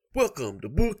Welcome to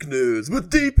Book News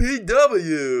with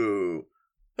DPW.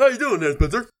 How you doing there,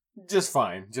 Spencer? Just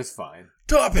fine.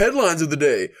 Top headlines of the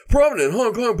day. Prominent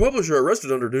Hong Kong publisher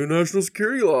arrested under new national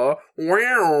security law. We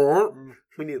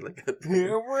need like a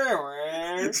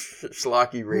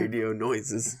schlocky radio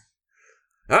noises.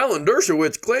 Alan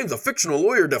Dershowitz claims a fictional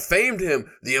lawyer defamed him.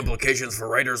 The implications for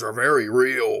writers are very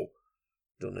real.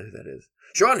 Don't know who that is.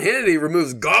 Sean Hannity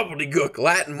removes gobbledygook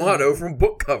Latin motto from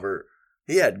book cover.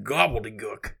 He had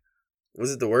gobbledygook.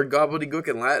 Was it the word gobbledygook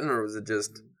in Latin, or was it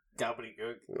just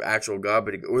gobbledygook? Actual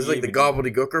gobbledygook. Was it like the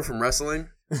gobbledygooker from wrestling?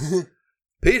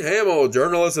 Pete Hamill,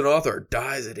 journalist and author,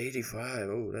 dies at 85.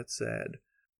 Oh, that's sad.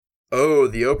 Oh,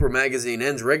 the Oprah magazine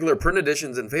ends regular print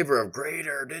editions in favor of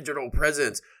greater digital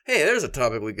presence. Hey, there's a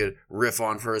topic we could riff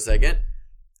on for a second.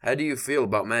 How do you feel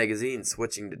about magazines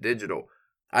switching to digital?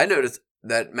 I noticed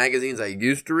that magazines I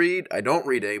used to read, I don't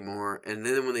read anymore. And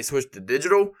then when they switch to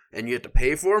digital and you have to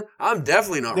pay for them, I'm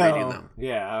definitely not reading them.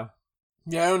 Yeah, I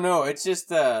don't know. It's just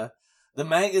the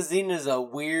magazine is a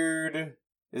weird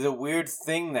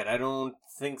thing that I don't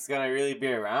think's gonna really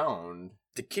be around.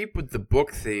 To keep with the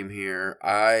book theme here,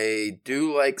 I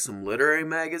do like some literary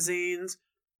magazines,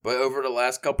 but over the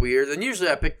last couple years, and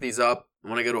usually I pick these up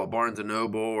when I go to a Barnes &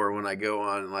 Noble or when I go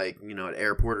on, like, you know, an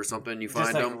airport or something, you find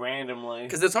them. Just, like, randomly.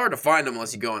 Because it's hard to find them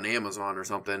unless you go on Amazon or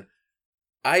something.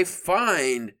 I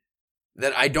find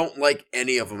that I don't like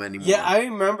any of them anymore. Yeah, I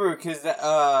remember, because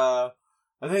I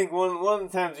think one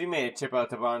of the times you made a trip out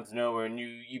to Barnes & Noble and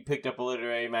you picked up a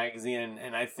literary magazine,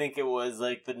 and I think it was,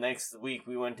 like, the next week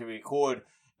we went to record,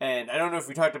 and I don't know if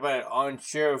we talked about it on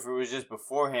show, if it was just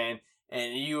beforehand,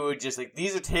 and you were just like,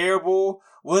 these are terrible.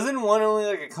 Wasn't one only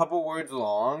like a couple words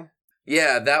long?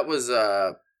 Yeah, that was,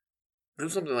 it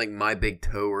was something like My Big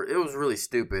Toe, or it was really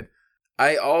stupid.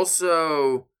 I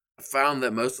also found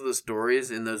that most of the stories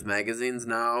in those magazines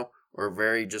now are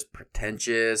very just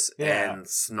pretentious and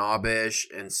snobbish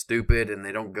and stupid, and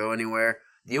they don't go anywhere.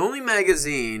 The only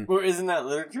magazine... Well, isn't that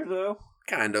literature, though?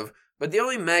 Kind of. But the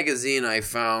only magazine I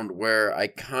found where I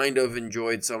kind of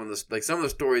enjoyed some of the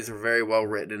stories were very well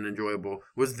written and enjoyable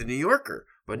was the New Yorker.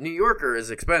 But New Yorker is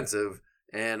expensive,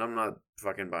 and I'm not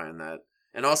fucking buying that.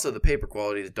 And also the paper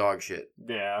quality is dog shit.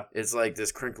 Yeah. It's like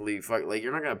this crinkly like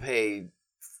you're not going to pay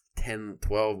 10,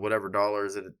 12, whatever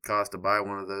dollars that it costs to buy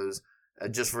one of those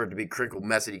just for it to be crinkled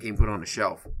mess that you can put on a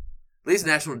shelf. At least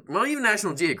even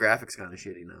National Geographic's kind of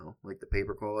shitty now, like the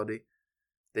paper quality.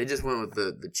 They just went with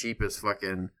the cheapest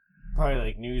fucking... Probably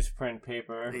like newsprint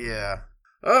paper. Yeah.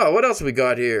 Oh, what else we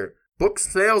got here? Book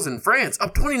sales in France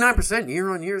up 29%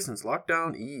 year on year since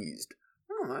lockdown eased.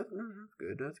 Oh, that's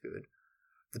good. That's good.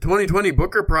 The 2020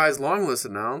 Booker Prize long list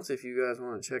announced. If you guys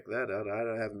want to check that out,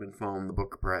 I haven't been following the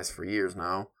Booker Prize for years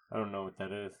now. I don't know what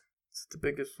that is. It's the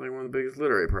biggest, like one of the biggest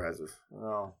literary prizes.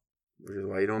 Oh. Which is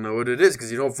why you don't know what it is,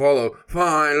 because you don't follow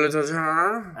fine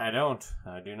literature. I don't.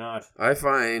 I do not. I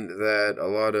find that a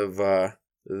lot of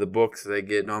the books that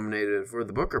get nominated for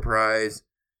the Booker Prize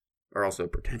are also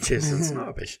pretentious and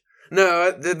snobbish.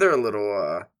 No, they're a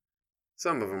little,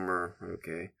 some of them are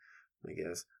okay, I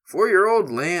guess. 4-year-old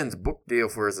lands book deal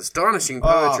for his astonishing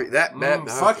poetry.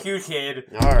 Fuck you, kid.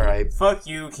 Alright. Fuck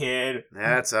you, kid.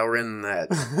 That's how we're in that.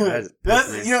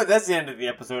 That's the end of the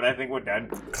episode. I think we're done.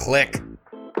 Click.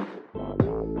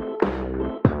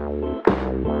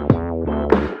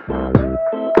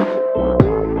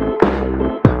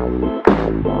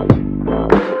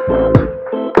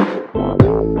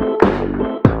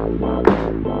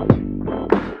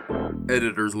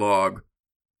 Editor's log,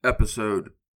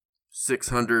 episode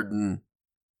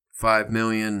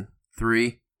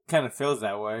 605,000,003. Kind of feels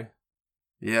that way.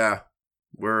 Yeah,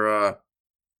 we're a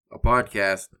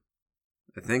podcast.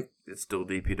 I think it's still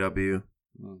DPW.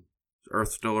 Is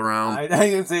Earth still around? I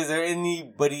can say, is there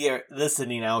anybody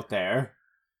listening out there?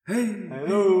 Hey,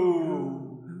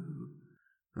 hello.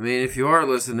 I mean, if you are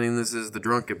listening, this is the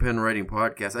Drunken Pen Writing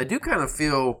Podcast. I do kind of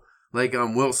feel like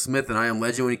Will Smith and I Am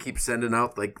Legend when he keeps sending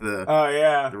out like the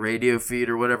radio feed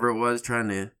or whatever it was, trying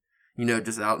to,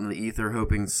 just out in the ether,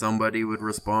 hoping somebody would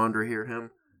respond or hear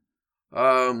him.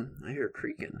 I hear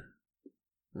creaking.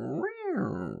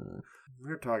 We're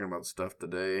talking about stuff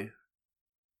today.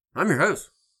 I'm your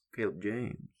host, Caleb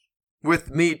James.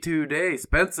 With me today,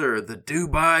 Spencer, the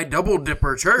Dubai Double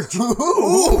Dipper Church.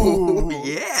 Ooh,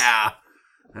 yeah.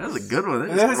 That was a good one.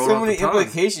 There's so many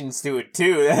implications to it,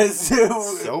 too. That's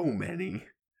so many.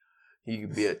 You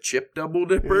could be a chip double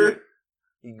dipper.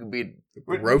 You could be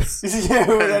gross. Yeah,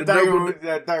 we're not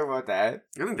talking about that.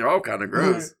 I think they're all kind of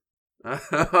gross.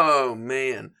 Oh,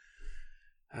 man.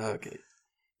 Okay.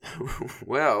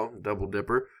 Well, double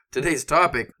dipper. Today's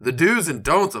topic, the do's and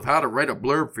don'ts of how to write a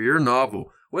blurb for your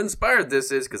novel. what inspired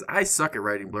this is because I suck at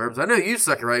writing blurbs. I know you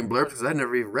suck at writing blurbs because I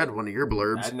never even read one of your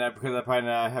blurbs. Not because I probably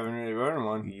haven't really written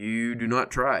one. You do not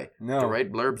try to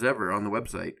write blurbs ever on the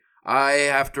website. I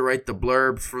have to write the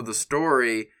blurbs for the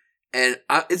story, and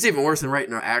it's even worse than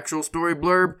writing an actual story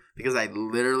blurb because I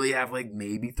literally have like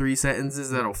maybe 3 sentences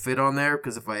that'll fit on there.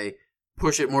 Because if I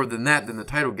push it more than that, then the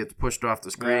title gets pushed off the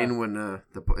screen when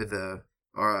the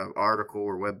article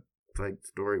or website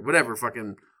story, whatever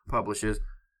fucking publishes.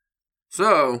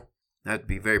 So that'd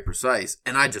be very precise,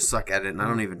 and I just suck at it, and I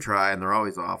don't even try, and they're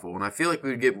always awful. And I feel like we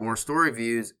would get more story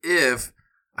views if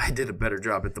I did a better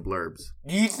job at the blurbs.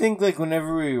 Do you think like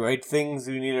whenever we write things,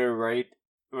 we need to write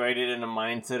it in a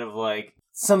mindset of like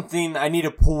something? I need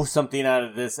to pull something out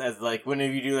of this as like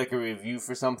whenever you do like a review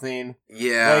for something.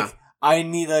 Yeah. Like I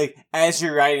need like as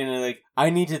you're writing it, like I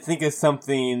need to think of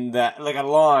something that like a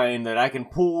line that I can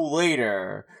pull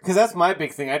later. Because that's my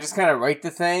big thing. I just kind of write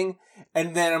the thing,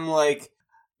 and then I'm like.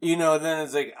 Then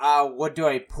it's like, what do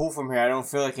I pull from here? I don't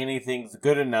feel like anything's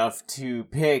good enough to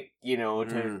pick,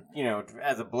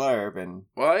 as a blurb. And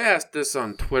well, I asked this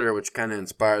on Twitter, which kind of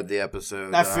inspired the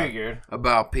episode. I figured.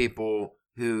 About people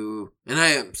who, and I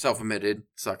am self-admitted,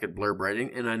 suck at blurb writing,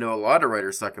 and I know a lot of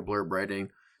writers suck at blurb writing,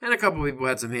 and a couple people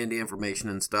had some handy information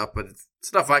and stuff, but it's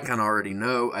stuff I kind of already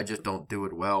know, I just don't do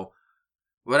it well.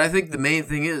 But I think the main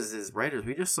thing is writers,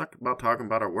 we just suck about talking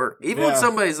about our work. Even when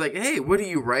somebody's like, hey, what are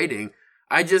you writing?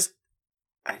 I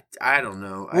don't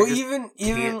know. Well, I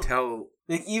can't tell.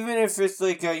 Like, even if it's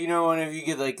like, whenever you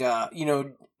get like,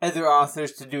 other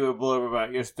authors to do a blurb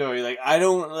about your story, like, I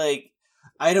don't think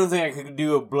I could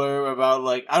do a blurb about,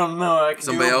 like, I don't know.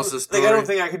 Somebody else's story? Like, I don't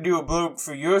think I could do a blurb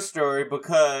for your story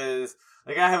because,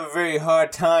 like, I have a very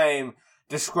hard time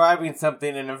describing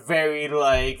something in a very,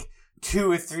 like,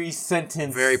 2 or 3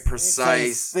 sentence, very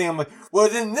precise thing. I'm like, well,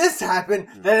 then this happened,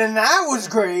 then that was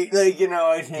great. Like, you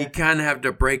kind of have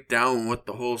to break down what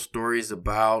the whole story's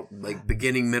about, like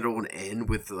beginning, middle, and end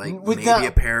with maybe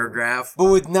a paragraph.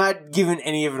 But with not giving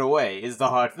any of it away is the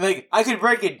hard. Like, I could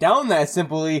break it down that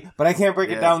simply, but I can't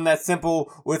break it down that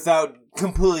simple without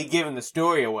completely giving the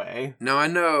story away. Now, I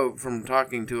know from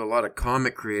talking to a lot of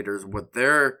comic creators what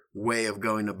their way of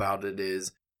going about it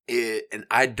is. And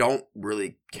I don't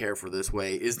really care for this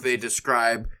way, is they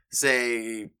describe,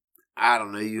 say, I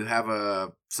don't know, you have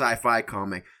a sci-fi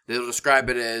comic. They'll describe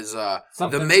it as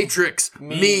The Matrix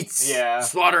meets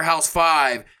Slaughterhouse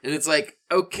 5. And it's like,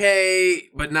 okay,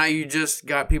 but now you just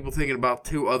got people thinking about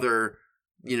 2 other,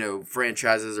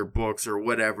 franchises or books or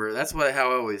whatever. That's how it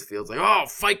always feels. Like, oh,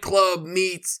 Fight Club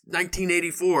meets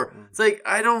 1984. It's like,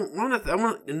 I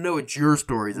want to know what your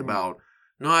story's about,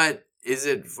 not... Is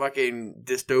it fucking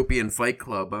dystopian Fight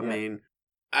Club? I mean,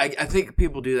 I think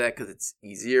people do that because it's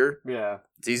easier. Yeah.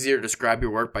 It's easier to describe your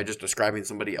work by just describing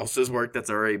somebody else's work that's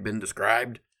already been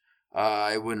described.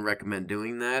 I wouldn't recommend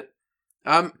doing that.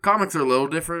 Comics are a little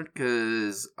different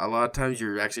because a lot of times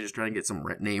you're actually just trying to get some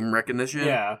name recognition.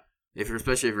 Yeah.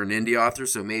 Especially if you're an indie author,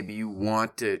 so maybe you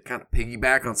want to kind of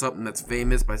piggyback on something that's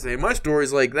famous by saying, my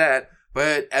story's like that.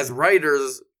 But as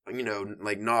writers,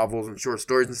 like novels and short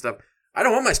stories and stuff, I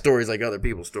don't want my stories like other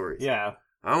people's stories. Yeah.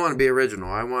 I want to be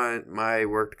original. I want my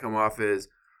work to come off as,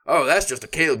 oh, that's just a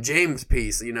Caleb James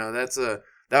piece. That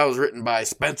was written by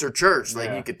Spencer Church.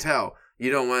 Like, you could tell.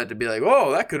 You don't want it to be like, oh,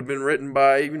 that could have been written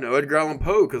by, Edgar Allan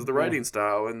Poe because the writing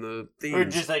style and the themes. Or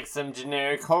just like some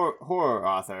generic horror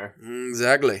author.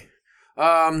 Exactly.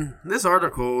 This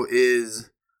article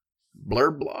is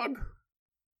Blurblog,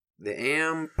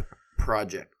 the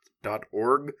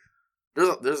amproject.org.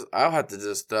 There's I'll have to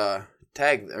just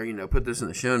tag or put this in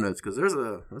the show notes because there's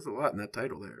a lot in that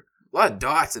title there. A lot of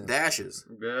dots and dashes.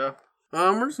 Yeah.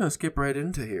 We're just gonna skip right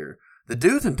into here. The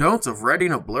do's and don'ts of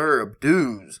writing a blurb.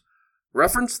 Do's: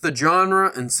 reference the genre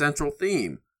and central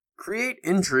theme. Create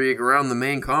intrigue around the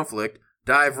main conflict.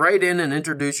 Dive right in and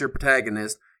introduce your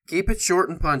protagonist. Keep it short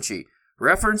and punchy.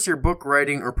 Reference your book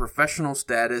writing or professional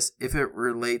status if it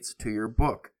relates to your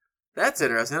book. That's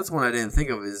interesting. That's one I didn't think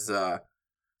of. Is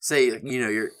say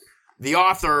you're the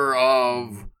author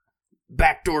of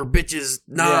Backdoor Bitches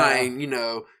 9,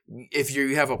 if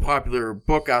you have a popular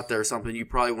book out there or something, you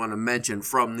probably want to mention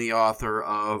from the author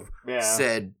of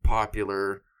said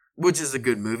popular, which is a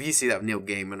good movie. You see that with Neil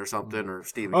Gaiman or something, or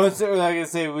Stephen King. So like I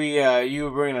say, you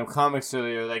were bringing up comics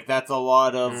earlier. Like, that's a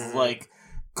lot of, like,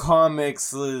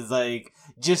 comics is, like,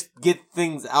 just get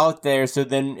things out there so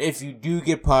then if you do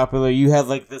get popular, you have,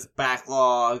 like, this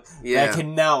backlog that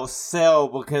can now sell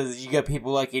because you got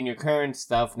people, like, in your current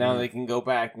stuff. Now they can go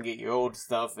back and get your old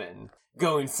stuff, and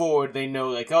going forward, they know,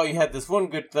 like, oh, you had this one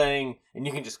good thing, and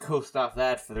you can just coast off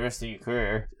that for the rest of your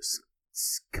career.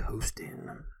 Just coasting.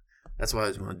 That's why I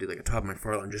always want to do like a Todd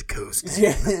McFarlane, just coast.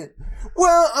 Yeah.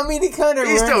 Well, I mean, he kind of...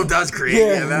 He still does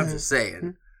creative, I'm just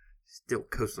saying. Still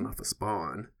coasting off a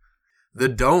Spawn. The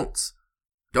don'ts.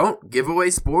 Don't give away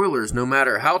spoilers no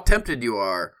matter how tempted you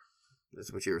are.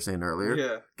 That's what you were saying earlier.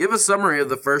 Yeah. Give a summary of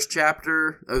the first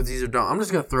chapter. Oh, these are don't. I'm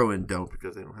just going to throw in don't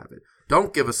because they don't have it.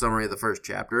 Don't give a summary of the first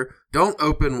chapter. Don't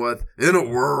open with "in a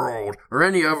world" or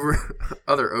any other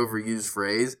overused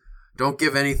phrase. Don't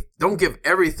give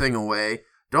everything away.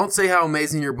 Don't say how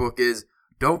amazing your book is.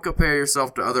 Don't compare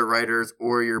yourself to other writers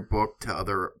or your book to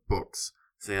other books.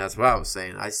 See, that's what I was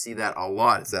saying. I see that a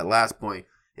lot. It's that last point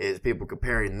is people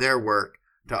comparing their work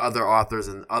to other authors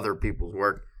and other people's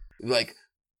work. Like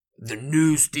the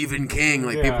new Stephen King.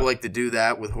 Like people like to do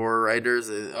that with horror writers.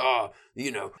 And,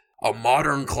 a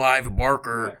modern Clive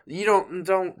Barker. Yeah. You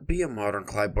don't be a modern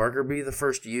Clive Barker. Be the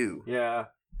first you. Yeah.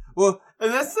 Well,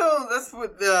 and that's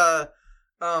what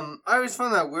I always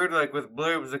found that weird, like, with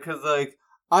blurbs, because, like,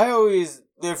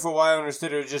 therefore, why I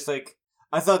understood it was just, like,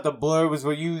 I thought the blurb was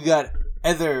where you got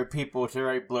other people to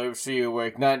write blurbs for your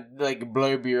work, not, like,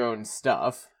 blurb your own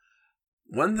stuff.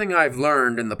 One thing I've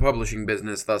learned in the publishing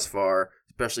business thus far,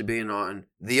 especially being on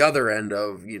the other end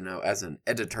of, as an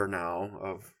editor now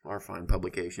of our fine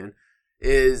publication,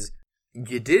 is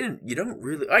you don't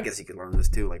really, I guess you could learn this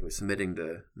too, like with submitting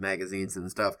to magazines and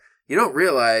stuff. You don't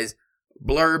realize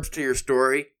blurbs to your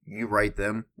story, you write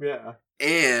them. Yeah.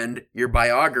 And your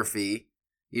biography,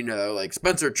 like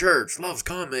Spencer Church loves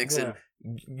comics, and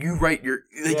you write you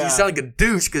sound like a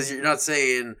douche because you're not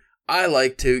saying I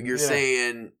like to, you're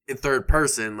saying in third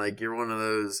person, like you're one of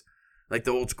those, like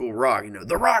the old school Rock,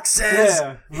 The Rock says.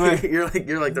 Yeah, right.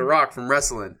 you're like the Rock from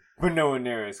wrestling. But nowhere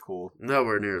near as cool.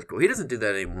 Nowhere near as cool. He doesn't do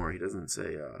that anymore. He doesn't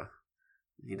say,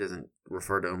 he doesn't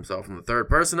refer to himself in the third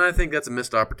person. I think that's a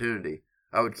missed opportunity.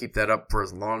 I would keep that up for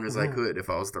as long as I could if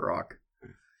I was The Rock.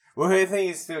 Well, I think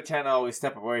he's still trying to always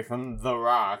step away from The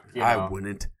Rock. I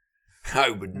wouldn't. I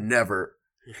would never.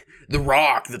 The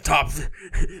Rock,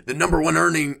 the number one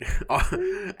earning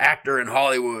actor in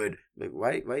Hollywood. Like,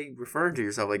 why are you referring to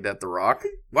yourself like that, The Rock?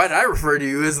 Why did I refer to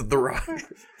you as The Rock?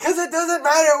 Because it doesn't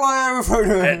matter why I refer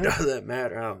to him. It doesn't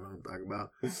matter. I don't know what I'm talking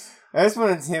about. I just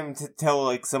wanted him to tell,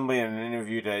 like, somebody in an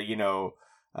interview to,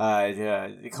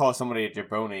 call somebody a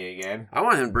jabroni again. I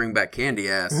want him to bring back Candy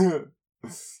Ass.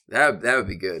 That would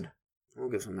be good. We'll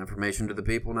give some information to the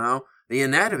people now. The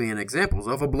anatomy and examples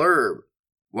of a blurb.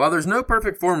 While there's no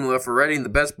perfect formula for writing the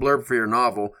best blurb for your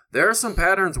novel, there are some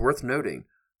patterns worth noting.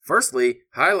 Firstly,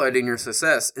 highlighting your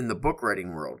success in the book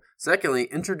writing world. Secondly,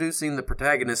 introducing the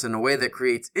protagonist in a way that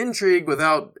creates intrigue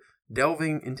without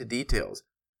delving into details.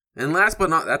 And last but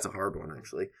not, that's a hard one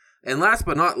actually. And last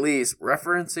but not least,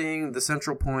 referencing the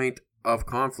central point of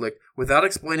conflict without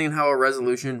explaining how a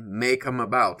resolution may come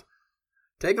about.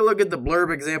 Take a look at the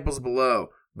blurb examples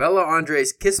below. Bella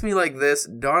Andre's Kiss Me Like This,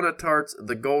 Donna Tartt's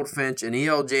The Goldfinch, and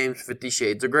E.L. James' 50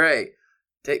 Shades of Grey.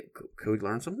 Could we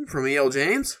learn something from E.L.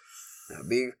 James? That'd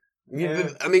be... Yeah.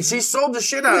 I mean, she sold the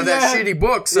shit out of that shitty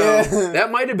book, so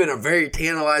that might have been a very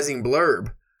tantalizing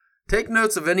blurb. Take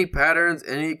notes of any patterns,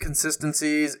 any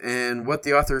consistencies, and what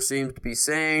the author seems to be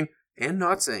saying and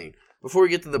not saying. Before we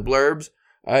get to the blurbs,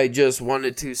 I just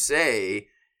wanted to say...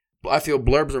 I feel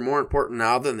blurbs are more important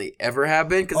now than they ever have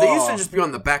been, because they used to just be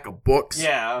on the back of books.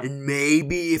 Yeah. And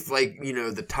maybe if,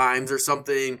 the Times or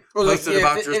something posted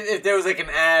about if there was, an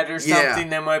ad or something,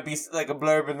 there might be, a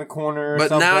blurb in the corner or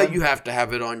something. But now you have to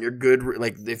have it on your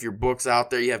if your book's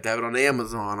out there, you have to have it on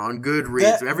Amazon, on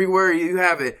Goodreads, everywhere you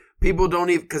have it. People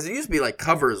don't even, because it used to be,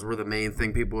 covers were the main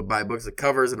thing people would buy books, the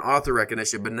covers and author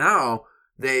recognition, but now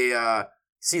they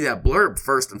see that blurb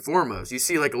first and foremost. You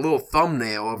see, a little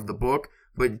thumbnail of the book,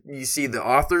 but you see the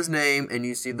author's name and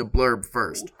you see the blurb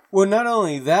first. Well, not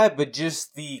only that, but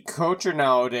just the culture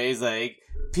nowadays,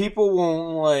 people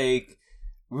won't,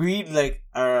 read,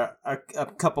 a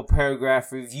couple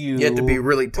paragraph review. You have to be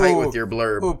really tight with your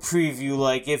blurb. Or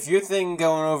preview. If your thing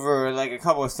going over, a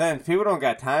couple of sentences, people don't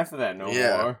got time for that no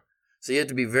more. So you have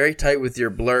to be very tight with your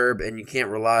blurb, and you can't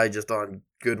rely just on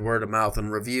good word of mouth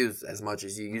and reviews as much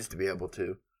as you used to be able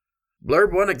to.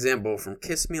 Blurb 1 example from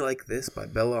Kiss Me Like This by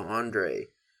Bella Andre.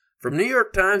 From New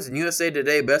York Times and USA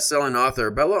Today best-selling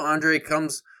author Bella Andre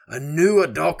comes a new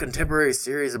adult contemporary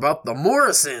series about the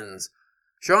Morrisons.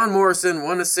 Sean Morrison,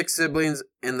 one of 6 siblings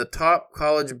and the top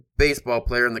college baseball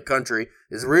player in the country,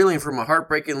 is reeling from a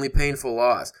heartbreakingly painful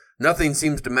loss. Nothing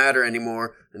seems to matter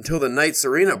anymore until the night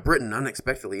Serena Britton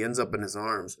unexpectedly ends up in his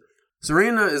arms.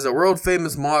 Serena is a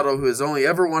world-famous model who has only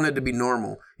ever wanted to be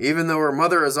normal, even though her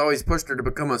mother has always pushed her to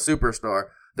become a superstar.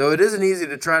 Though it isn't easy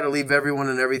to try to leave everyone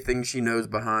and everything she knows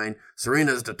behind,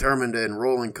 Serena is determined to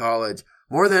enroll in college.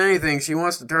 More than anything, she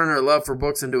wants to turn her love for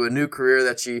books into a new career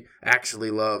that she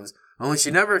actually loves. Only she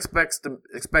never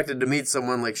expected to meet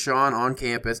someone like Sean on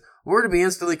campus or to be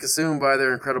instantly consumed by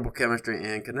their incredible chemistry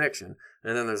and connection.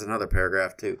 And then there's another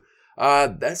paragraph, too.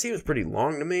 That seems pretty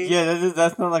long to me. Yeah,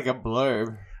 that's not like a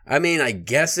blurb. I mean, I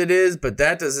guess it is, but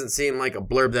that doesn't seem like a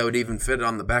blurb that would even fit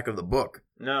on the back of the book.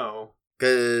 No.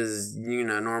 Because,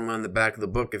 normally on the back of the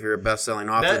book, if you're a best-selling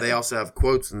author, they also have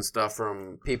quotes and stuff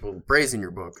from people praising your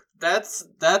book. That's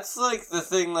like the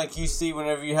thing like you see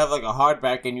whenever you have like a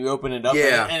hardback and you open it up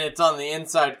and it's on the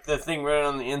inside, the thing written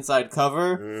on the inside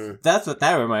cover. That's what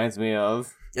that reminds me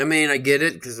of. I mean, I get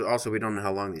it, because also we don't know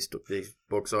how long these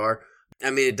books are. I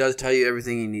mean, it does tell you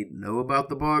everything you need to know about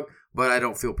the book, but I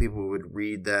don't feel people would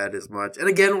read that as much. And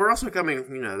again, we're also coming,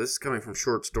 this is coming from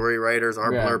short story writers.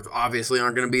 Our blurbs obviously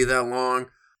aren't going to be that long.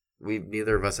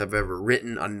 Neither of us have ever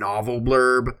written a novel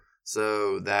blurb,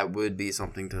 so that would be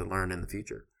something to learn in the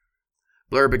future.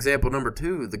 Blurb example number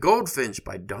 2, The Goldfinch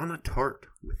by Donna Tartt,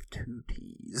 with 2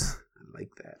 T's. I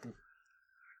like that.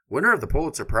 Winner of the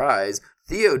Pulitzer Prize,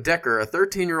 Theo Decker, a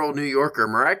 13-year-old New Yorker,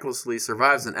 miraculously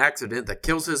survives an accident that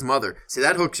kills his mother. See,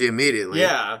 that hooks you immediately.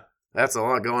 Yeah. That's a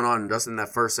lot going on just in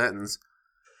that first sentence.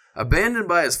 Abandoned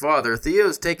by his father, Theo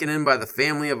is taken in by the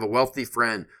family of a wealthy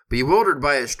friend. Bewildered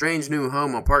by his strange new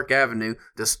home on Park Avenue,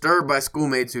 disturbed by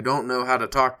schoolmates who don't know how to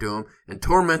talk to him, and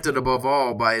tormented above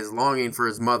all by his longing for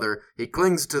his mother, he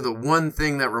clings to the one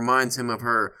thing that reminds him of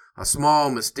her, a small,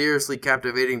 mysteriously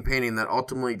captivating painting that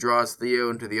ultimately draws Theo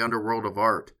into the underworld of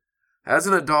art. As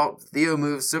an adult, Theo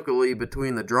moves silkily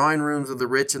between the drawing rooms of the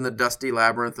rich and the dusty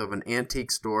labyrinth of an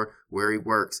antique store where he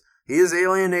works. He is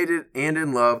alienated and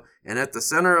in love, and at the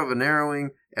center of a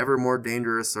narrowing, ever more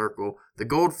dangerous circle. The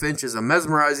Goldfinch is a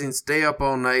mesmerizing stay up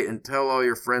all night and tell all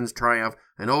your friends triumph,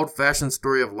 an old-fashioned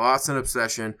story of loss and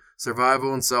obsession,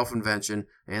 survival and self-invention,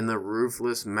 and the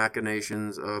ruthless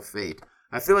machinations of fate.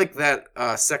 I feel like that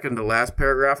second to last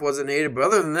paragraph wasn't needed, but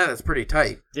other than that, it's pretty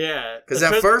tight. Yeah. Because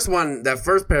that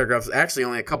first paragraph is actually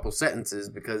only a couple sentences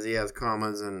because he has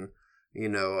commas and,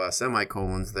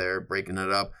 semicolons there, breaking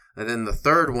it up. And then the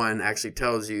third one actually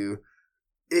tells you,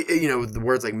 the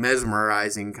words like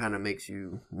mesmerizing kind of makes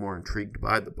you more intrigued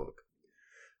by the book.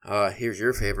 Here's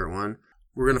your favorite one.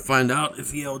 We're going to find out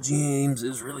if E.L. James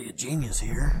is really a genius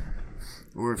here,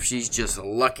 or if she's just a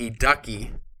lucky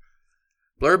ducky.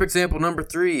 Blurb example number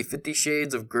 3, 50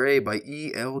 Shades of Grey by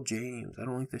E.L. James. I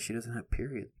don't like that she doesn't have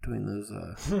periods between those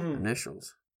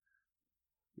initials.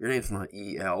 Your name's not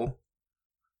E.L.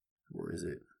 Or is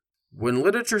it? When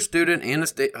literature student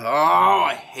Anastasia... Oh,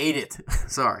 I hate it.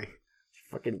 Sorry.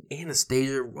 Fucking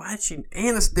Anastasia. Why is she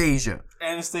Anastasia?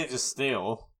 Anastasia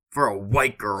Steele. For a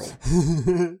white girl.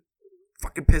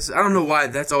 Fucking piss... I don't know why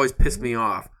that's always pissed me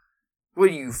off. What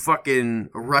are you, fucking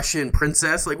Russian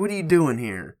princess? Like, what are you doing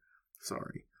here?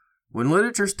 Sorry. When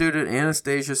literature student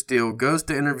Anastasia Steele goes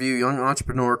to interview young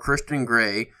entrepreneur Christian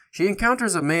Grey, she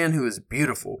encounters a man who is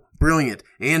beautiful, brilliant,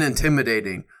 and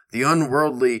intimidating. The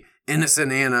unworldly,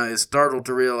 innocent Anna is startled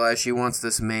to realize she wants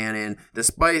this man and,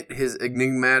 despite his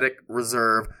enigmatic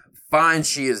reserve, finds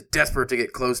she is desperate to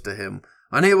get close to him.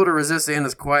 Unable to resist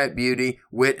Anna's quiet beauty,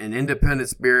 wit, and independent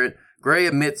spirit, Grey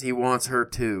admits he wants her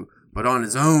too, but on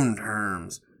his own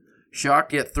terms.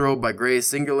 Shocked yet thrilled by Grey's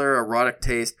singular erotic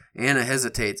taste, Anna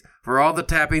hesitates. For all the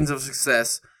trappings of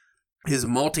success, his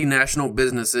multinational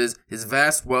businesses, his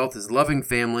vast wealth, his loving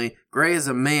family, Grey is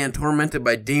a man tormented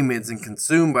by demons and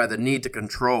consumed by the need to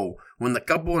control. When the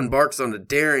couple embarks on a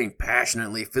daring,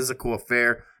 passionately physical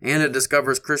affair, Anna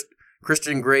discovers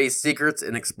Christian Grey's secrets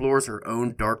and explores her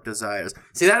own dark desires.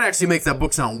 See, that actually makes that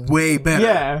book sound way better.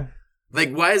 Yeah.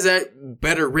 Like, why is that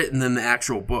better written than the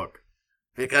actual book?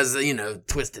 Because,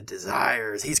 twisted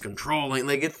desires, he's controlling.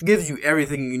 Like, it gives you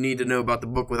everything you need to know about the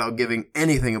book without giving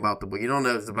anything about the book. You don't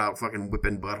know it's about fucking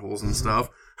whipping buttholes and stuff.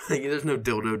 Like, there's no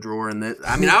dildo drawer in this.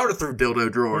 I mean, I would have threw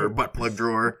dildo drawer, butt plug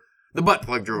drawer. The butt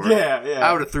plug drawer. Yeah.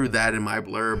 I would have threw that in my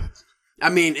blurb. I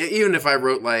mean, even if I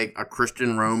wrote, like, a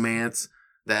Christian romance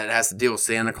that has to deal with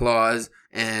Santa Claus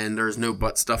and there's no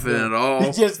butt stuff in it at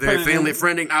all, very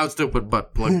family-friendly, I would still put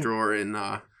butt plug drawer in,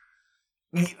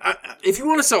 if you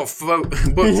want to sell books,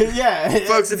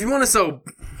 folks, if you want to sell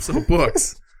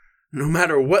books, no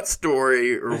matter what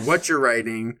story or what you're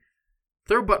writing,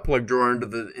 throw a butt plug drawer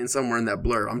in somewhere in that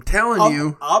blurb. I'm telling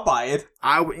you, I'll buy it.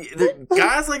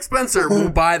 Guys like Spencer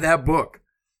will buy that book.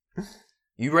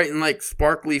 You writing like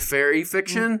sparkly fairy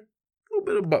fiction? A little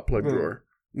bit of butt plug drawer.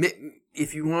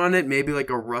 If you want it, maybe like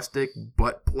a rustic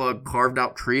butt plug carved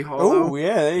out tree hollow. Oh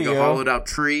yeah, there you go. A hollowed out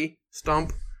tree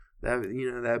stump.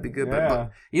 That'd be good. Yeah.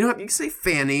 But you can say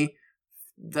fanny,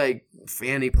 like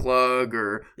fanny plug,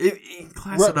 or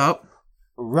class it up.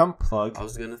 Rump plug. I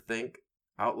was going to think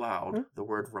out loud the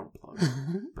word rump plug,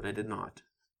 but I did not.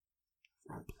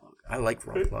 Rump plug. I like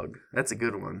rump plug. That's a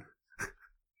good one.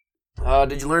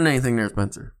 Did you learn anything there,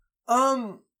 Spencer?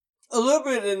 A little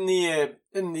bit in the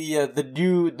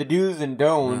do's and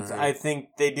don'ts. I think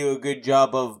they do a good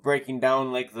job of breaking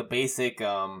down like the basic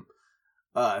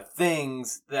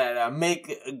things that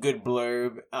make a good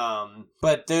blurb.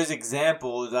 But there's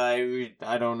examples I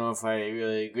don't know if I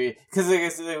really agree, because like I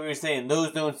said, like we were saying,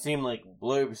 those don't seem like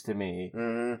blurbs to me.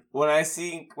 Mm-hmm. When I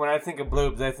think of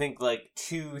blurbs, I think like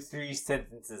 2-3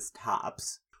 sentences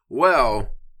tops.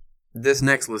 Well, this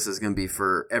next list is going to be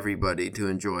for everybody to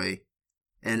enjoy,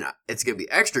 and it's going to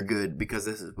be extra good because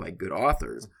this is by good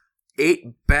authors. 8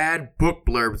 bad book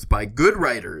blurbs by good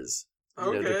writers.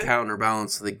 You know, to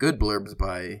counterbalance the good blurbs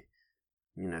by,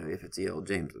 if it's E.L.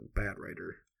 James, a bad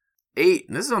writer. 8,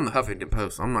 and this is on the Huffington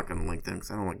Post, so I'm not going to link them because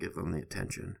I don't want to give them the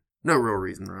attention. No real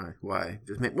reason why.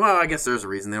 Well, I guess there's a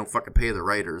reason. They don't fucking pay the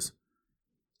writers.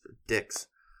 They're dicks.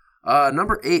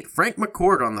 Number 8, Frank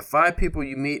McCourt on The 5 People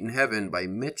You Meet in Heaven by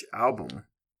Mitch Albom.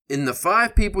 In The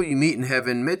 5 People You Meet in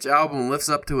Heaven, Mitch Albom lifts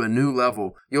up to a new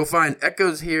level. You'll find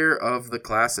echoes here of the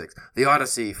classics, The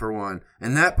Odyssey for one,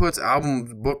 and that puts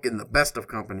Albom's book in the best of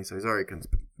company. So he's already,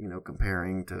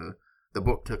 comparing to the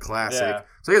book to classic. Yeah.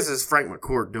 So I guess this is Frank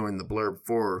McCourt doing the blurb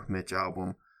for Mitch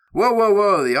Albom.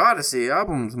 Whoa, The Odyssey.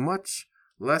 Albom's much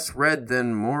less read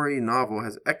than Maury novel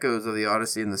has echoes of The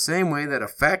Odyssey in the same way that a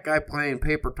fat guy playing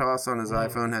paper toss on his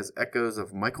iPhone has echoes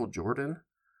of Michael Jordan.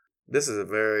 This is a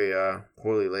very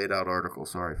poorly laid out article.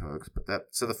 Sorry, folks.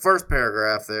 So the first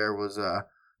paragraph there was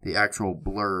the actual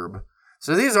blurb.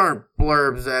 So these aren't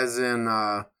blurbs as in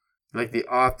like the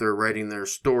author writing their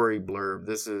story blurb.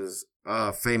 This is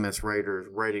famous writers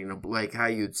writing like how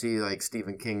you'd see like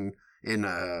Stephen King in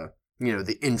the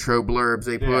intro blurbs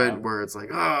they put where it's like,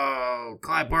 oh,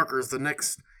 Clive Barker's the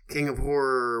next king of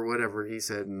horror or whatever he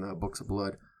said in Books of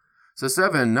Blood. So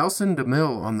 7, Nelson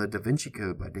DeMille on the Da Vinci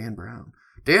Code by Dan Brown.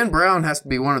 Dan Brown has to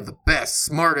be one of the best,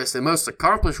 smartest, and most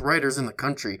accomplished writers in the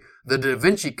country. The Da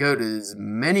Vinci Code is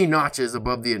many notches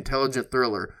above the intelligent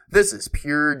thriller. This is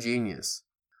pure genius.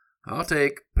 I'll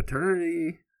take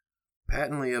Paternity,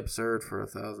 patently absurd for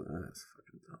 1,000. That's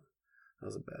fucking dumb. That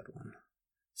was a bad one.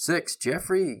 6,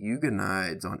 Jeffrey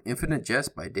Eugenides on Infinite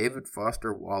Jest by David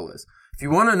Foster Wallace. If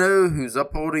you want to know who's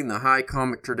upholding the high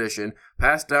comic tradition,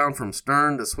 passed down from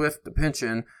Stern to Swift to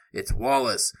Pynchon, it's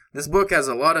Wallace. This book has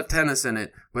a lot of tennis in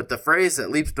it, but the phrase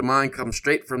that leaps to mind comes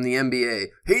straight from the NBA.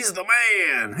 He's the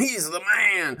man! He's the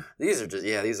man! These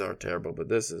are terrible, but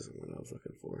this is what I was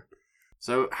looking for.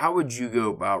 So, how would you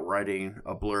go about writing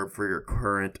a blurb for your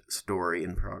current story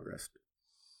in progress?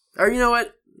 Or, you know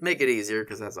what? Make it easier,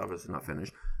 because that's obviously not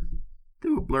finished.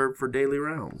 Do a blurb for Daily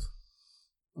Rounds.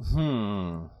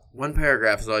 1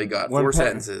 paragraph is all you got. 4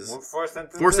 sentences. 4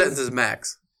 sentences? 4 sentences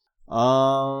max.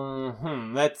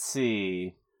 Let's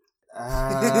see.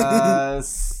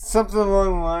 Something along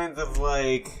the lines of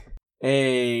like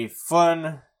maybe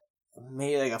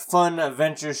like a fun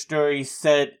adventure story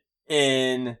set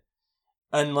in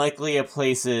unlikely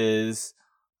places.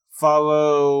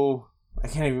 Follow. I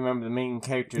can't even remember the main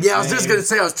character's name. Yeah, I was just gonna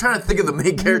say, I was trying to think of the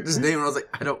main character's name, and I was like,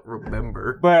 I don't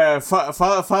remember. But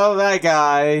follow that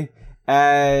guy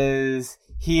as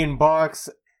he embarks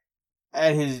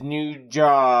at his new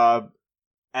job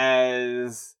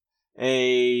as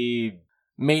a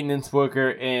maintenance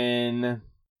worker in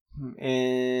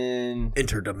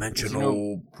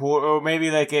interdimensional, or maybe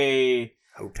like a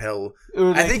hotel.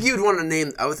 I think you'd want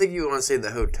to say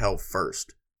the hotel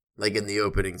first, like in the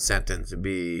opening sentence, it'd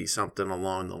be something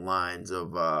along the lines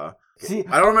of. I don't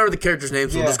remember the character's name,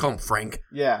 so we'll just call him Frank.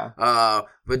 Yeah.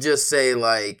 But just say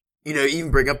like. Even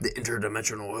bring up the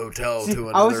interdimensional hotel to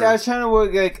another. I was trying to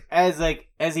work as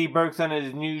he works on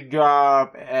his new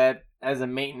job as a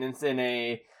maintenance in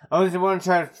a. I was want to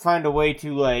try to find a way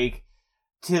to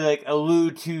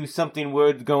allude to something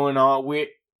weird going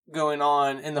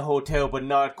on in the hotel, but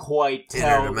not quite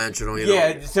tell. Interdimensional,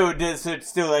 Yeah, so it's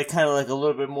still like kind of like a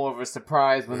little bit more of a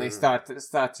surprise when they start to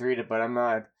read it, but I'm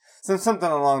not. So something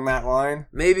along that line.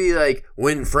 Maybe like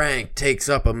when Frank takes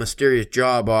up a mysterious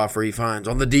job offer he finds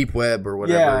on the deep web or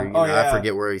whatever. I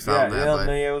forget where he found that. But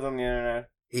it was on the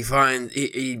internet.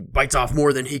 He bites off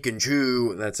more than he can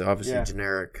chew. That's obviously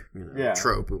generic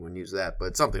trope. We wouldn't use that,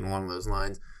 but something along those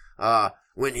lines.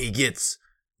 When he gets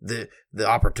the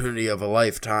opportunity of a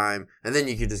lifetime, and then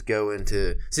you could just go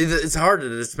into it's hard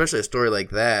to, especially a story like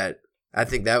that. I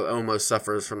think that almost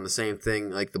suffers from the same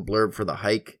thing, like the blurb for The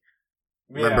Hike.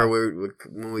 Remember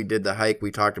when we did The Hike,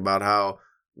 we talked about how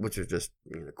which was just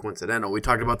coincidental. We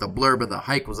talked about the blurb of the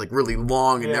hike was like really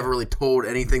long and never really told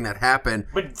anything that happened.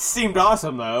 But it seemed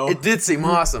awesome, though. It did seem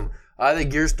awesome. I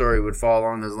think your story would fall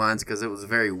along those lines because it was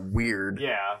very weird.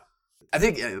 Yeah. I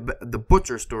think the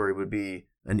Butcher story would be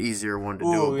an easier one to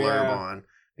do a blurb on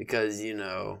because,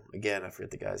 again, I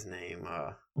forget the guy's name.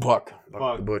 Buck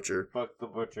the Butcher. Buck the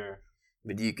Butcher.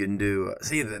 But you can do...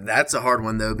 that's a hard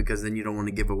one, though, because then you don't want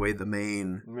to give away the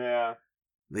main... Yeah.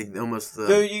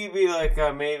 So you could be like,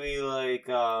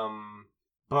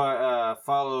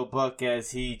 follow Buck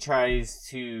as he tries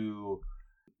to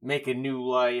make a new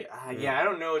light. I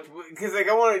don't know. Because,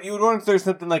 you would want to throw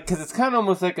something because it's kind of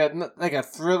almost like a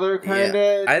thriller kind of.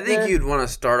 Yeah. I think you'd want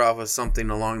to start off with something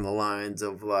along the lines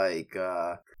of,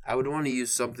 I would want to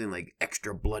use something like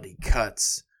extra bloody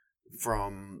cuts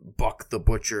from Buck the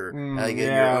Butcher. In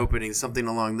your opening, something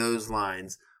along those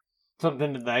lines.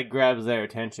 Something that grabs their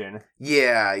attention.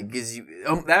 Yeah, it gives you...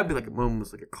 that'd be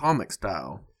almost like a comic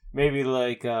style. Maybe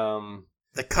the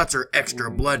cuts are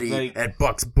extra bloody at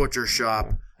Buck's butcher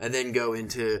shop, and then go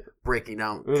into breaking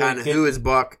down kind of who is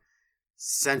Buck,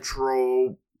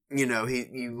 central... you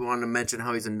want to mention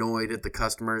how he's annoyed at the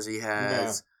customers he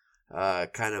has.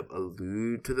 Kind of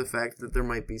allude to the fact that there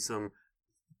might be some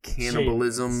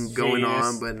cannibalism going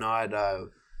on, but not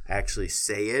actually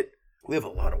say it. We have a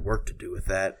lot of work to do with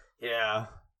that. Yeah.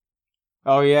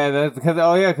 Oh yeah, because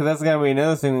that's gonna be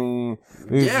another thing.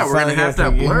 We're gonna have to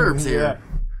have blurbs here.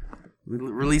 We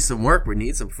release some work. We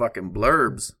need some fucking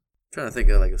blurbs. I'm trying to think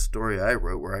of a story I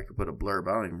wrote where I could put a blurb.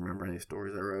 I don't even remember any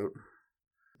stories I wrote.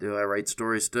 Do I write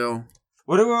stories still?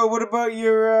 What about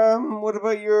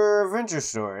your adventure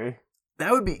story? That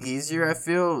would be easier, I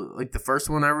feel. Like the first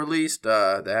one I released,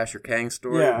 the Asher Kang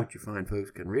story, which you find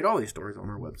folks can read all these stories on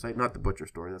our website. Not the Butcher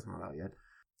story, that's not out yet.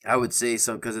 I would say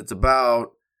so, because it's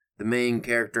about the main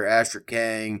character, Asher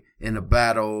Kang, in a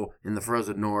battle in the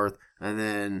Frozen North, and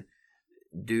then,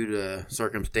 due to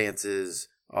circumstances,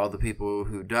 all the people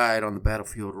who died on the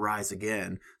battlefield rise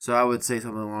again. So I would say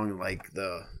something along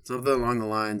the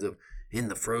lines of, in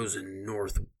the Frozen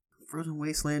North, Frozen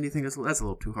Wasteland, do you think that's a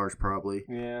little too harsh, probably?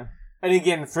 Yeah. And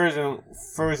again,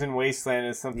 Frozen Wasteland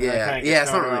is something that kind of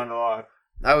gets thrown around a lot.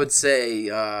 I would say,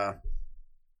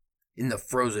 in the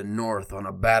Frozen North on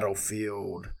a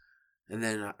battlefield, and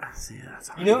then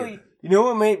you know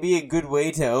what might be a good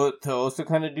way to also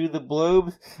kind of do the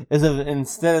blurbs is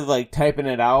instead of typing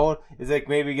it out, is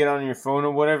maybe get on your phone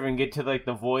or whatever and get to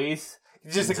the voice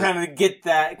just to kind of get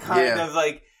that kind of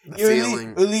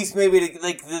feeling. At least maybe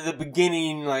the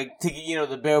beginning to get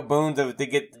the bare bones of it to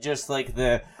get just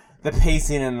the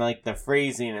pacing and the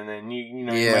phrasing, and then you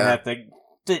might have to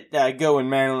go and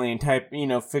manually and type,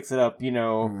 fix it up,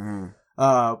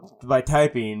 by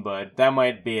typing, but that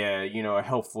might be a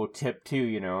helpful tip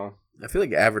too, I feel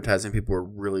like advertising people are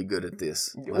really good at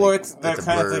this. That's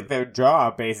kind of their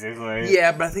job, basically.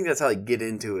 Yeah, but I think that's how they get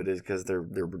into it, is because they're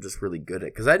just really good at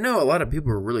it. Because I know a lot of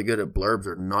people who are really good at blurbs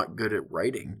are not good at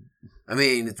writing. I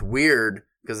mean, it's weird,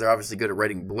 because they're obviously good at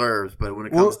writing blurbs, but when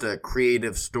it comes to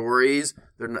creative stories,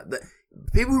 they're not.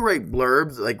 People who write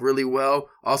blurbs really well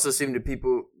also seem to be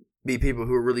people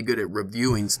who are really good at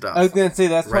reviewing stuff. I was gonna say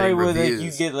that's probably where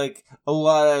you get a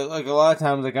lot of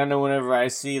times. I know whenever I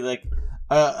see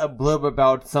a blurb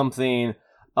about something,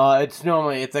 it's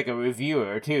normally a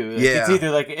reviewer too. It's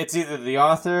either the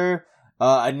author,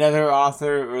 another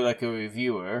author, or a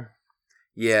reviewer.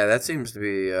 Yeah, that seems to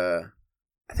be.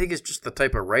 I think it's just the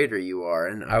type of writer you are,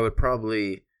 and I would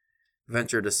probably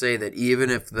venture to say that even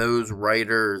if those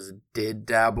writers did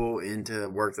dabble into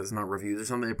work that's not reviews or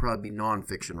something, it'd probably be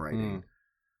nonfiction writing.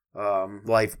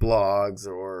 Life blogs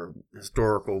or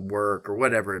historical work or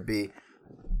whatever it be.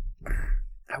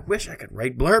 I wish I could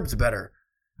write blurbs better.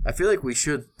 I feel like we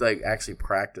should actually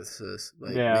practice this.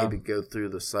 Maybe go through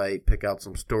the site, pick out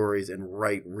some stories, and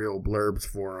write real blurbs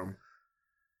for them.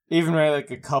 Even write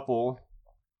a couple.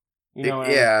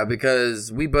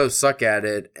 Because we both suck at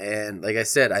it, and like I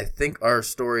said, I think our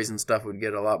stories and stuff would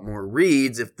get a lot more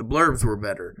reads if the blurbs were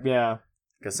better. Yeah.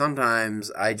 Because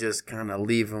sometimes I just kind of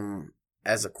leave them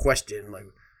as a question.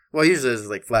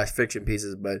 Usually it's flash fiction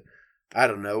pieces, but I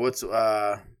don't know. What's,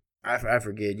 I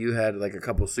forget. You had a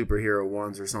couple superhero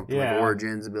ones or something,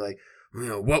 origins, and be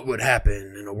what would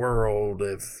happen in a world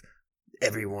if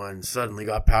everyone suddenly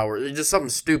got power? It's just something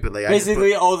stupid.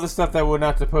 Basically, all the stuff that we're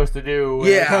not supposed to do.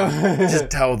 Yeah, just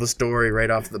tell the story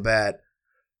right off the bat.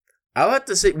 I'll have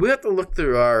to say, we have to look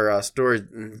through our stories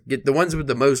and get the ones with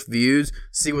the most views,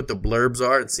 see what the blurbs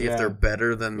are, and see if they're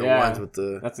better than the ones with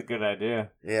the... That's a good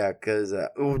idea. Yeah, because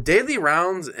Daily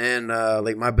Rounds and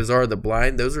My Bazaar of the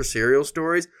Blind, those are serial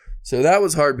stories. So that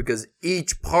was hard because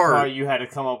each part... Oh, you had to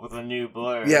come up with a new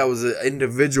blurb. Yeah, it was an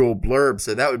individual blurb,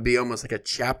 so that would be almost like a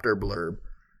chapter blurb.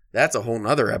 That's a whole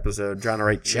nother episode, trying to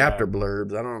write chapter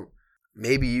blurbs.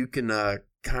 Maybe you can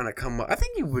kind of come up... I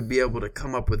think you would be able to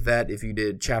come up with that if you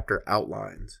did chapter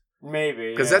outlines.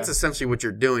 Maybe, because that's essentially what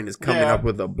you're doing is coming up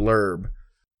with a blurb.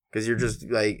 Because you're just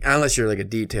like, unless you're like a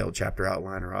detailed chapter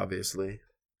outliner, obviously.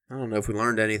 I don't know if we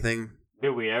learned anything.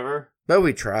 Did we ever? But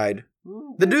we tried.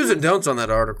 The do's and don'ts on that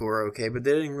article were okay, but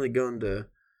they didn't really go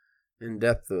in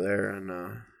depth there, and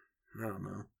I don't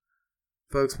know.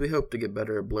 Folks, we hope to get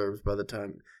better at blurbs by the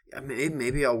time. I mean,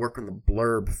 maybe I'll work on the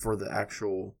blurb for the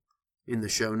actual, in the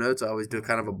show notes. I always do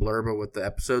kind of a blurb of what the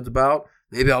episode's about.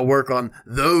 Maybe I'll work on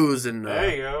those. And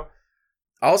there you go.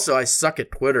 Also, I suck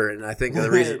at Twitter, and I think the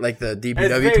reason, like the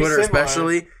DPW Twitter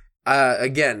especially,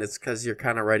 again, it's because you're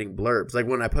kind of writing blurbs. Like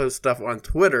when I post stuff on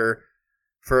Twitter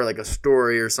for like a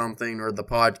story or something, or the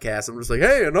podcast, I'm just like,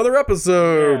 hey, another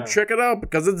episode, check it out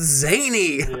because it's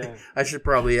zany. Yeah. I should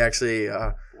probably actually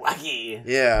wacky.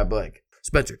 Yeah, but like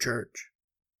Spencer Church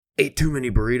ate too many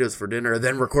burritos for dinner,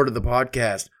 then recorded the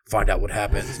podcast. Find out what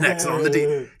happens next on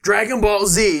the Dragon Ball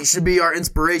Z should be our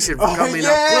inspiration for coming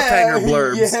up cliffhanger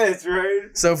blurbs. Yes, right.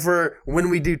 So for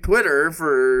when we do Twitter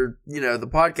for the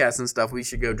podcast and stuff, we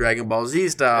should go Dragon Ball Z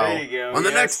style. There you go. On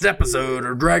the next episode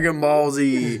of Dragon Ball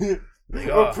Z.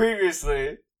 Well,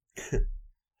 previously.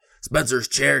 Spencer's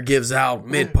chair gives out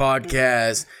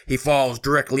mid-podcast. He falls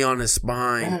directly on his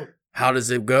spine. How does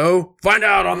it go? Find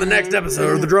out on the next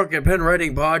episode of the Drunken Pen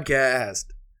Writing Podcast.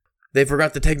 They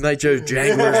forgot to take Nitro's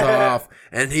janglers off,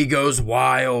 and he goes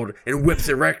wild and whips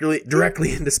it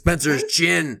directly into Spencer's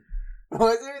chin.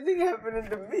 Why is everything happening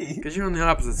to me? Because you're on the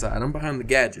opposite side. I'm behind the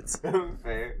gadgets.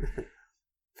 Fair.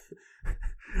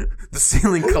 The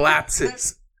ceiling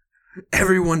collapses.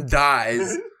 Everyone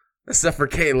dies, except for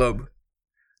Caleb,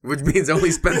 which means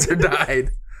only Spencer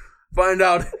died. Find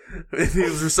out if he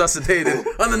was resuscitated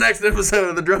on the next episode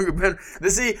of the Drunken Pen.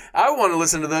 See, I want to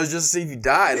listen to those just to see if he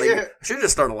died. Like, I should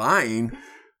just start lying.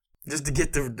 Just to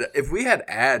get to... If we had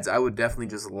ads, I would definitely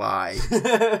just lie.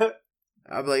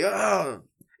 I'd be like,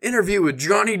 interview with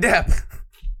Johnny Depp.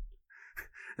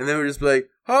 And then we'd just be like,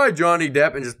 hi, Johnny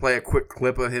Depp, and just play a quick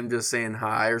clip of him just saying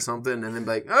hi or something, and then be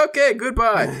like, okay,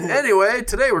 goodbye. Anyway,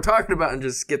 today we're talking about, and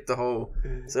just skip the whole...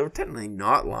 So we're technically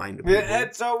not lying to people. Yeah,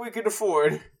 that's all we could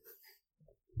afford.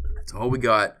 That's all we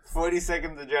got. 40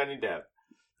 seconds of Johnny Depp.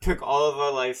 Took all of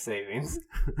our life savings.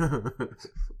 And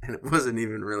it wasn't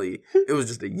even really... It was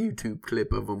just a YouTube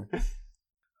clip of him.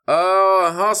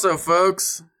 Also,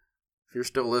 folks, if you're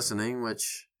still listening,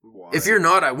 which... Why? If you're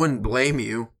not, I wouldn't blame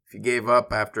you if you gave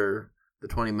up after the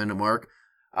 20-minute mark.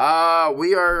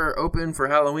 We are open for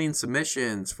Halloween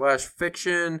submissions, flash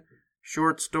fiction,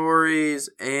 short stories,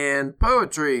 and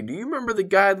poetry. Do you remember the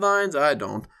guidelines? I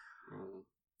don't.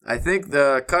 I think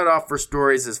the cutoff for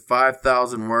stories is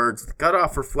 5,000 words. The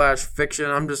cutoff for flash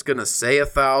fiction, I'm just going to say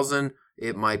 1,000.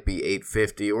 It might be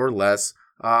 850 or less.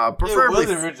 Preferably, it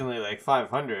was originally like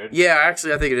 500. Yeah,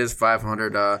 actually, I think it is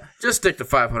 500. Just stick to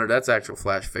 500. That's actual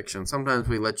flash fiction. Sometimes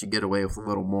we let you get away with a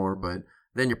little more, but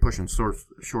then you're pushing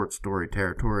short story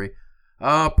territory.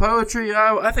 Poetry,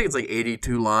 I think it's like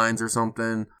 82 lines or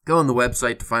something. Go on the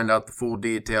website to find out the full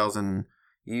details, and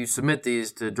you submit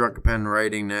these to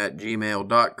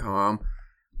drunkenpenwriting@gmail.com.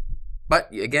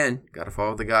 But again, got to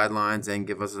follow the guidelines and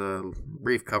give us a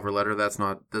brief cover letter.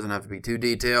 Doesn't have to be too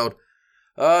detailed.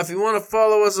 If you want to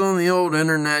follow us on the old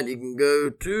internet, you can go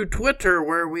to Twitter,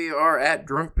 where we are at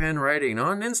Drunk Pen Writing,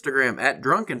 on Instagram at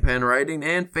Drunken Pen Writing,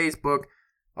 and Facebook,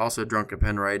 also Drunken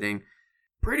Pen Writing.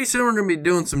 Pretty soon we're going to be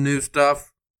doing some new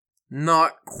stuff.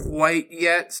 Not quite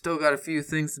yet. Still got a few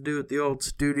things to do at the old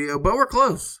studio, but we're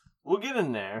close. We'll get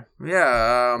in there.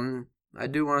 Yeah, I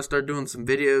do want to start doing some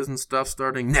videos and stuff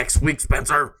starting next week,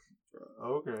 Spencer.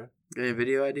 Okay. Got any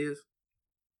video ideas?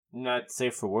 Not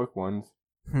safe for work ones.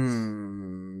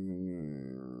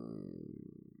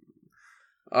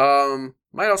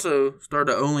 Might also start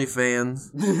a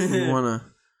OnlyFans if you want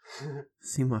to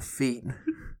see my feet.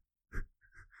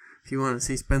 If you want to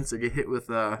see Spencer get hit with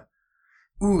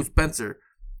Ooh, Spencer,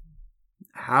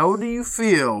 how do you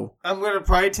feel? I'm going to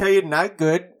probably tell you not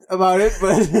good about it,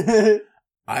 but...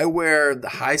 I wear the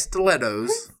high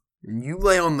stilettos, and you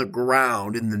lay on the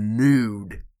ground in the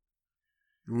nude.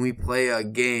 And we play a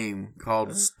game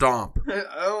called Stomp.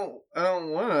 I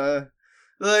don't want to.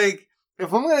 Like,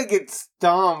 if I'm going to get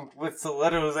stomped with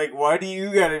stilettos, like, why do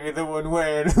you got to be the one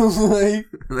wearing them? Like,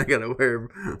 I got to wear,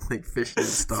 like, fishnet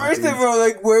stockings. First of all,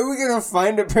 like, where are we going to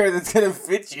find a pair that's going to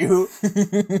fit you?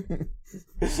 You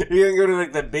going to go to,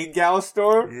 like, the big gal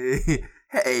store?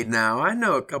 Hey, now, I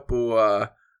know a couple,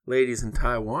 ladies in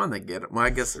Taiwan that get it. Well, I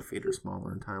guess their feet are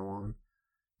smaller in Taiwan.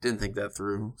 Didn't think that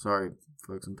through. Sorry,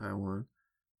 folks in Taiwan.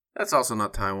 That's also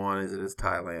not Taiwan, is it? It's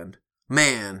Thailand.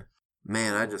 Man,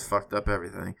 I just fucked up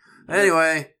everything.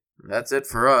 Anyway, that's it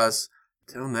for us.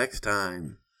 Till next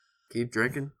time. Keep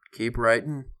drinking, keep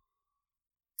writing,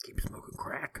 keep smoking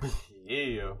crack.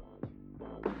 Yeah.